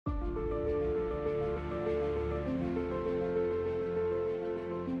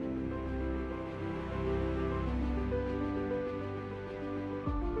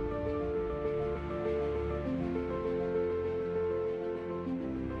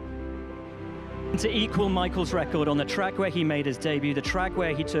To equal Michael's record on the track where he made his debut, the track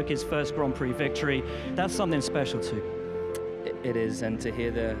where he took his first Grand Prix victory, that's something special too. It is, and to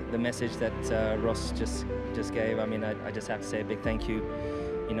hear the message that Ross just gave, I mean, I just have to say a big thank you.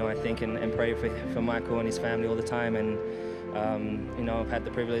 You know, I think and pray for Michael and his family all the time, and you know, I've had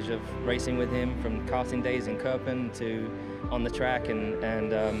the privilege of racing with him from karting days in Kirpen to on the track,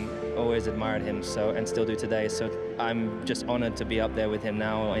 and always admired him, so, and still do today. So I'm just honored to be up there with him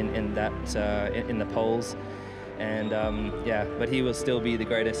now in the polls, and yeah, but he will still be the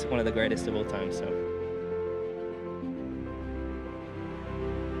greatest, one of the greatest of all time. So.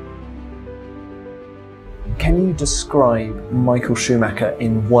 Can you describe Michael Schumacher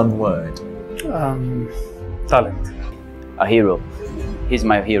in one word? Talent. A hero. He's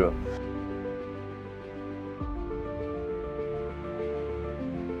my hero.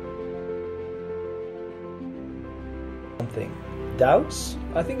 Something. Doubts,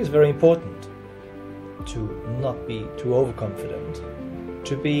 I think, is very important. To not be too overconfident.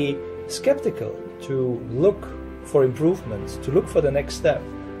 To be skeptical. To look for improvements. To look for the next step.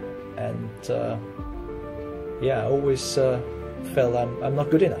 And yeah, I always felt I'm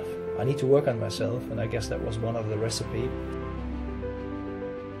not good enough. I need to work on myself, and I guess that was one of the recipe.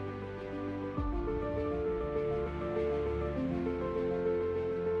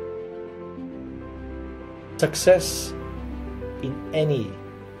 Success in any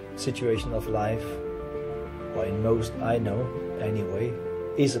situation of life, or in most I know anyway,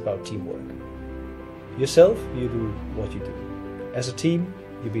 is about teamwork. Yourself, you do what you do. As a team,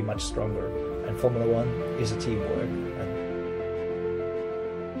 you'll be much stronger. And Formula One is a teamwork. And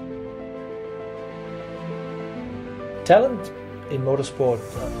talent in motorsport,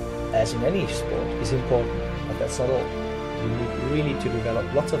 as in any sport, is important, but that's not all. You need really to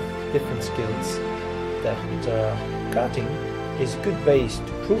develop lots of different skills. That karting is a good base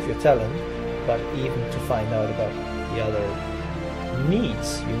to prove your talent, but even to find out about the other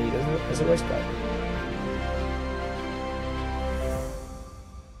needs you need as a race driver.